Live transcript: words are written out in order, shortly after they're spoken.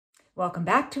Welcome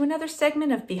back to another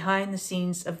segment of Behind the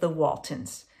Scenes of the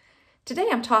Waltons. Today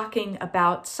I'm talking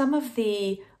about some of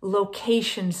the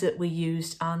locations that we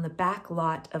used on the back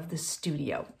lot of the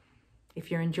studio. If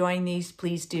you're enjoying these,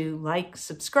 please do like,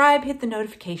 subscribe, hit the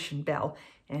notification bell,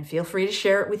 and feel free to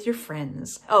share it with your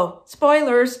friends. Oh,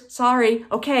 spoilers, sorry.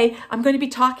 Okay, I'm going to be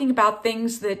talking about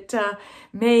things that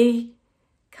may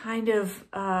kind of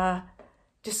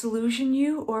disillusion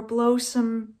you or blow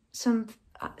some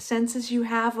senses you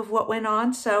have of what went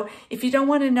on. So if you don't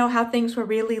want to know how things were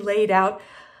really laid out,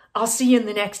 I'll see you in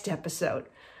the next episode.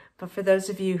 But for those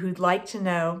of you who'd like to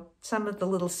know some of the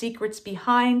little secrets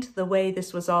behind the way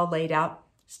this was all laid out,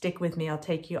 stick with me. I'll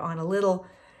take you on a little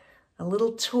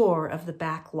tour of the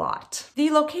back lot.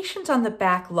 The locations on the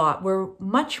back lot were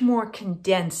much more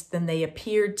condensed than they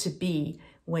appeared to be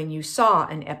when you saw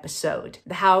an episode.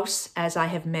 The house, as I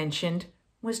have mentioned,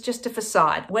 was just a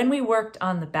facade. When we worked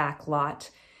on the back lot,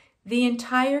 the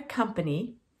entire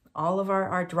company, all of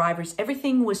our drivers,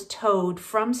 everything was towed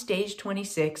from stage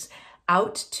 26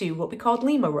 out to what we called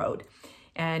Lima Road,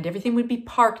 and everything would be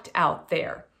parked out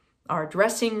there. Our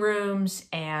dressing rooms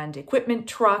and equipment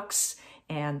trucks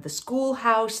and the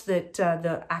schoolhouse that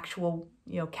the actual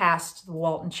cast, the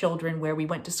Walton children where we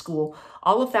went to school,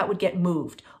 all of that would get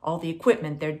moved. All the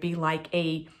equipment, there'd be like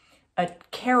a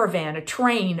caravan, a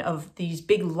train of these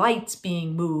big lights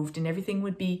being moved, and everything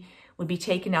would be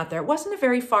taken out there. It wasn't a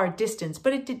very far distance,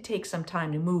 but it did take some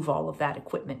time to move all of that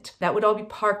equipment. That would all be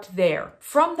parked there.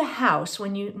 From the house,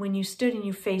 when you stood and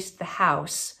you faced the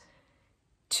house,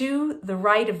 to the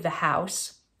right of the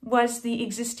house was the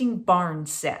existing barn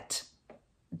set.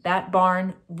 That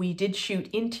barn we did shoot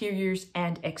interiors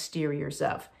and exteriors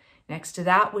of. Next to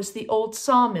that was the old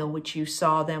sawmill, which you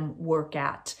saw them work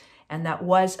at. And that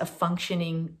was a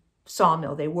functioning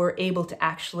sawmill. They were able to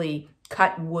actually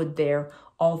cut wood there,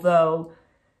 although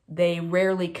they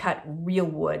rarely cut real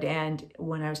wood. And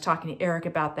when I was talking to Eric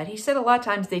about that, he said a lot of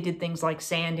times they did things like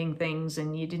sanding things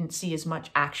and you didn't see as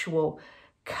much actual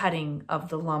cutting of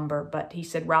the lumber. But he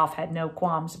said Ralph had no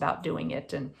qualms about doing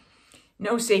it, and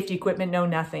no safety equipment, no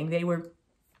nothing. They were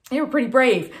pretty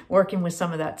brave working with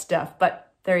some of that stuff,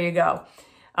 but there you go.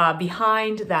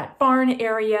 Behind that barn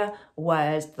area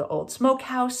was the old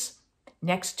smokehouse.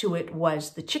 Next to it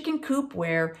was the chicken coop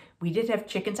where we did have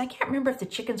chickens. I can't remember if the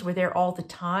chickens were there all the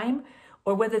time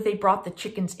or whether they brought the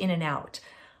chickens in and out.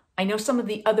 I know some of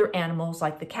the other animals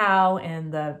like the cow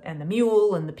and the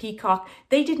mule and the peacock,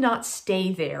 they did not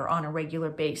stay there on a regular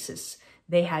basis.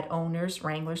 They had owners,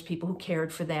 wranglers, people who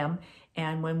cared for them.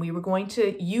 And when we were going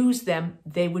to use them,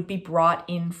 they would be brought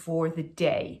in for the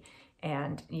day.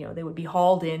 And, they would be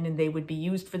hauled in and they would be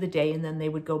used for the day, and then they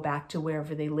would go back to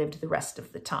wherever they lived the rest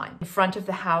of the time. In front of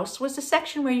the house was a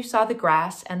section where you saw the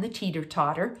grass and the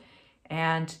teeter-totter.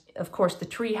 And of course, the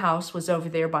tree house was over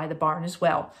there by the barn as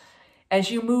well.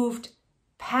 As you moved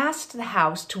past the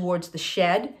house towards the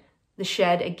shed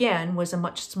again was a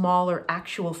much smaller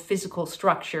actual physical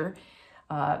structure.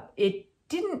 It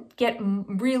didn't get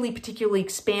really particularly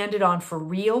expanded on for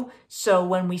real. So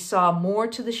when we saw more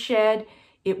to the shed,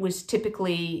 it was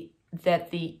typically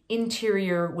that the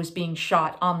interior was being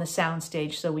shot on the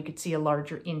soundstage so we could see a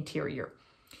larger interior.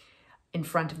 In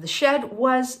front of the shed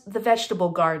was the vegetable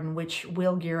garden, which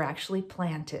Will Gear actually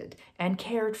planted and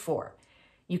cared for.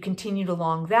 You continued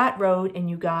along that road and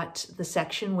you got the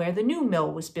section where the new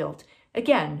mill was built.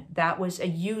 Again, that was a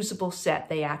usable set.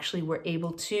 They actually were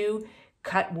able to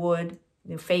cut wood,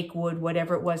 fake wood,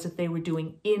 whatever it was that they were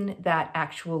doing in that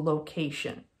actual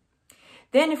location.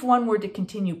 Then if one were to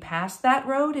continue past that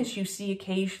road, as you see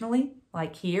occasionally,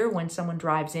 like here when someone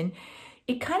drives in,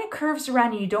 it kind of curves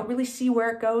around and you don't really see where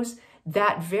it goes.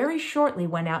 That very shortly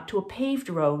went out to a paved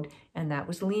road, and that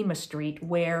was Lima Street,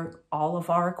 where all of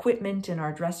our equipment and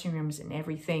our dressing rooms and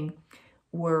everything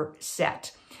were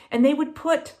set. And they would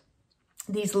put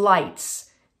these lights,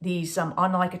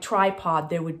 on like a tripod,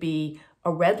 there would be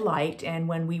a red light, and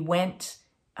when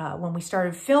we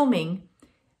started filming,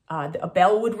 a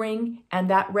bell would ring and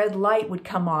that red light would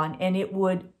come on and it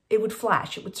would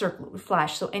flash, it would circle, it would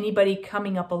flash. So anybody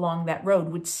coming up along that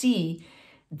road would see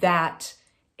that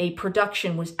a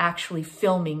production was actually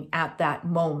filming at that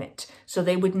moment. So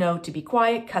they would know to be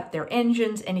quiet, cut their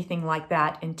engines, anything like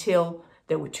that, until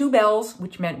there were two bells,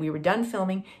 which meant we were done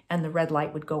filming, and the red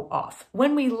light would go off.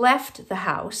 When we left the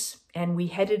house and we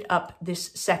headed up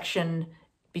this section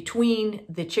between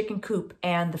the chicken coop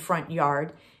and the front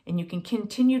yard, and you can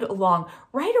continue along,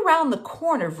 right around the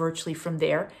corner virtually from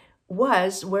there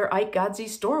was where Ike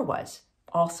Godsey's store was.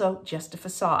 Also just a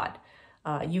facade.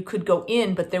 You could go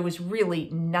in, but there was really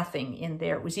nothing in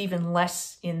there. It was even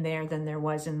less in there than there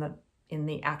was in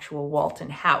the actual Walton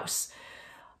House.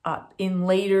 In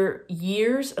later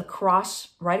years,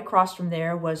 right across from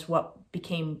there was what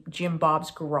became Jim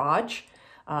Bob's garage,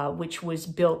 which was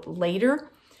built later.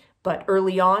 But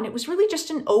early on, it was really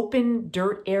just an open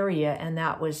dirt area. And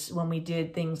that was when we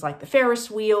did things like the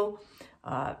Ferris wheel,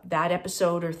 that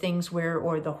episode, or things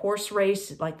or the horse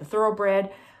race, like the thoroughbred.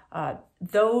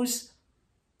 Those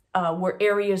were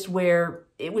areas where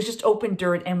it was just open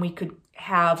dirt and we could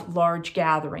have large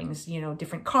gatherings,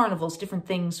 different carnivals, different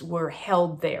things were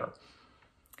held there.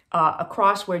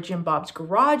 Across where Jim Bob's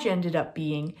garage ended up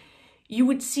being, you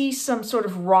would see some sort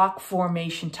of rock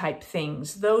formation type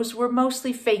things. Those were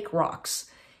mostly fake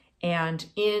rocks. And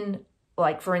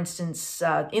for instance,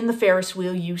 in the Ferris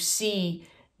wheel, you see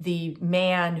the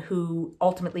man who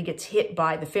ultimately gets hit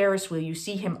by the Ferris wheel. You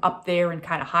see him up there and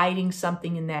kind of hiding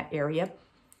something in that area.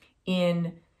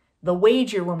 In the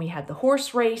wager, when we had the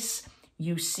horse race,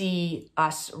 you see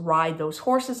us ride those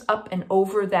horses up and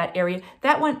over that area.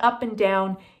 That went up and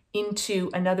down into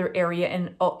another area,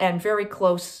 and very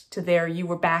close to there, you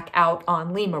were back out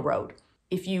on Lima Road.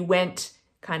 If you went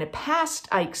kind of past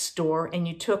Ike's store and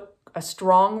you took a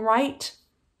strong right,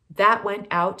 that went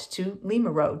out to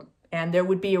Lima Road. And there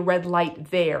would be a red light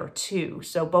there too.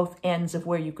 So both ends of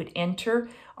where you could enter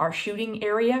our shooting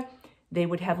area, they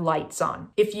would have lights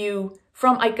on. If you,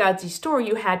 from Ike Godsey's store,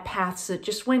 you had paths that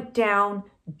just went down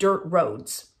dirt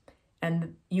roads.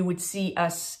 And you would see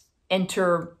us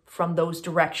enter from those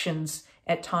directions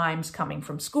at times coming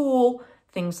from school,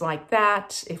 things like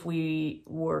that. If we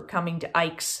were coming to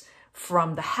Ike's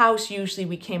from the house, usually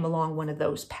we came along one of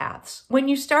those paths. When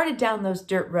you started down those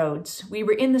dirt roads, we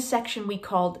were in the section we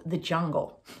called the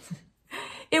jungle.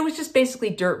 It was just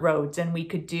basically dirt roads, and we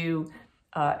could do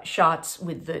shots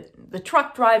with the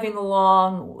truck driving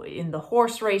along. In the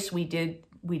horse race, we did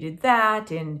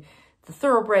that. In the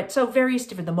thoroughbred, so various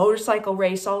different, the motorcycle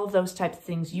race, all of those types of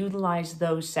things, utilize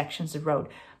those sections of road.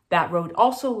 That road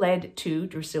also led to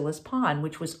Druscilla's pond,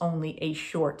 which was only a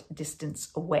short distance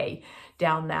away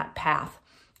down that path.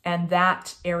 And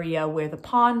that area where the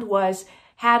pond was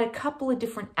had a couple of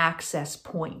different access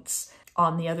points.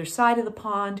 On the other side of the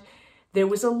pond, there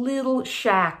was a little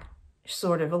shack,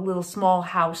 sort of a little small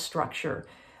house structure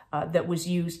that was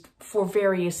used for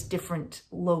various different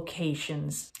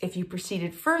locations. If you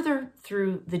proceeded further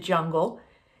through the jungle,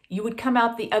 you would come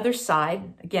out the other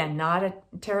side, again, not a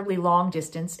terribly long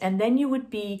distance, and then you would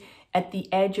be at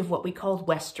the edge of what we called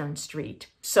Western Street.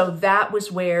 So that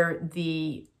was where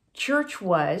the church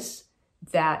was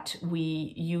that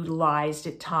we utilized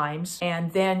at times,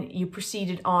 and then you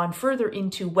proceeded on further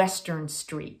into Western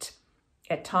Street.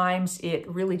 At times, it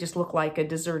really just looked like a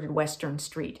deserted Western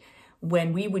Street.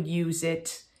 When we would use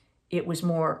it, it was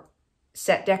more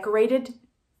set decorated.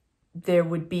 There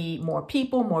would be more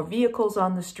people, more vehicles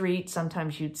on the street.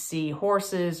 Sometimes you'd see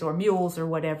horses or mules or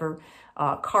whatever,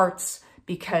 carts,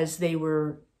 because they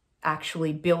were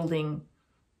actually building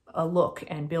a look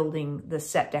and building the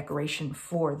set decoration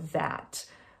for that.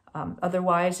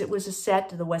 Otherwise, it was a set.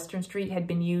 The Western Street had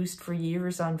been used for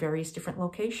years on various different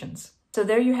locations. So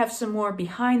there you have some more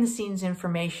behind-the-scenes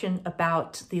information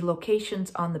about the locations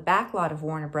on the backlot of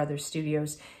Warner Brothers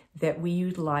Studios that we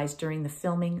utilized during the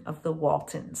filming of the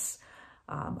Waltons.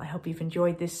 I hope you've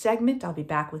enjoyed this segment. I'll be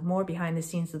back with more behind the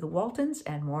scenes of the Waltons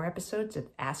and more episodes of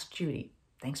Ask Judy.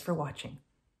 Thanks for watching.